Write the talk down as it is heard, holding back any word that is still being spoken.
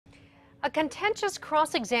A contentious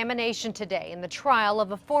cross-examination today in the trial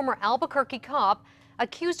of a former Albuquerque cop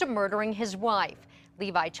accused of murdering his wife.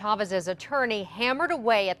 Levi Chavez's attorney hammered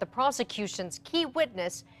away at the prosecution's key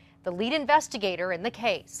witness, the lead investigator in the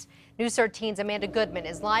case. News 13's Amanda Goodman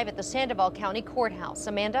is live at the Sandoval County Courthouse.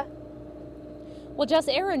 Amanda? Well, Jess,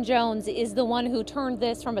 Aaron Jones is the one who turned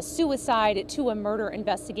this from a suicide to a murder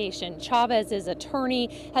investigation. Chavez's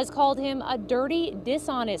attorney has called him a dirty,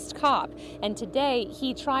 dishonest cop, and today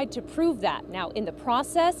he tried to prove that. Now, in the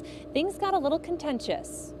process, things got a little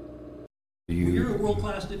contentious. You're a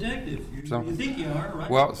world-class detective. You think you are, right?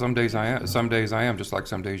 Well, some days I am. Some days I am. Just like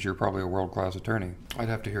some days you're probably a world-class attorney. I'd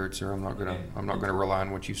have to hear it, sir. I'm not gonna rely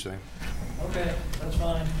on what you say. Okay, that's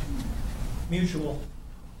fine. Mutual.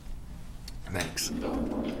 Thanks.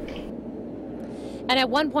 And at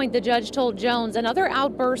one point, the judge told Jones another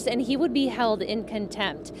outburst and he would be held in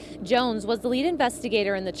contempt. Jones was the lead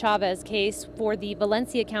investigator in the Chavez case for the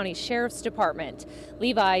Valencia County Sheriff's Department.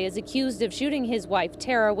 Levi is accused of shooting his wife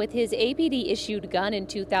Tara with his APD-issued gun in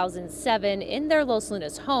 2007 in their Los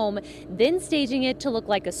Lunas home, then staging it to look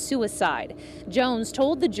like a suicide. Jones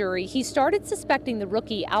told the jury he started suspecting the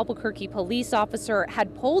rookie Albuquerque police officer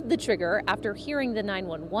had pulled the trigger after hearing the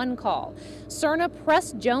 911 call. Cerna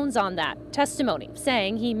pressed Jones on that testimony,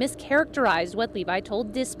 saying he mischaracterized what Levi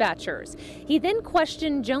told dispatchers. He then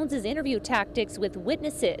questioned Jones's interview tactics with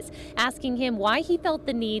witnesses, asking him why he felt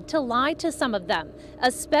the need to lie to some of them,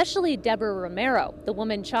 especially Deborah Romero, the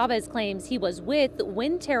woman Chavez claims he was with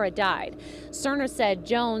when Tara died. Cerna said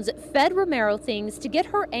Jones fed Romero things to get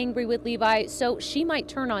her angry with Levi so she might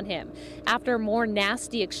turn on him. After more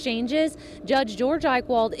nasty exchanges, Judge George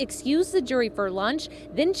Eichwald excused the jury for lunch,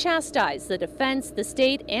 then chastised the defense, the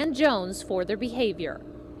state, and Jones for their behavior.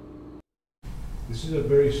 This is a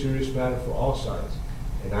very serious matter for all sides,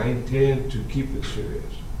 and I intend to keep it serious.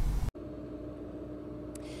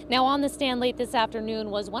 Now, on the stand late this afternoon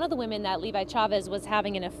was one of the women that Levi Chavez was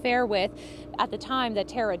having an affair with at the time that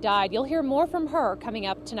Tara died. You'll hear more from her coming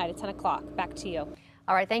up tonight at 10 o'clock. Back to you.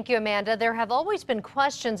 All right, thank you, Amanda. There have always been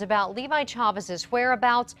questions about Levi Chavez's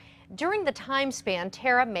whereabouts during the time span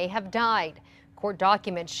Tara may have died. Court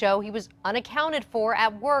documents show he was unaccounted for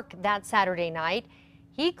at work that Saturday night.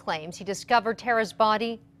 He claims he discovered Tara's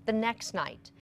body the next night.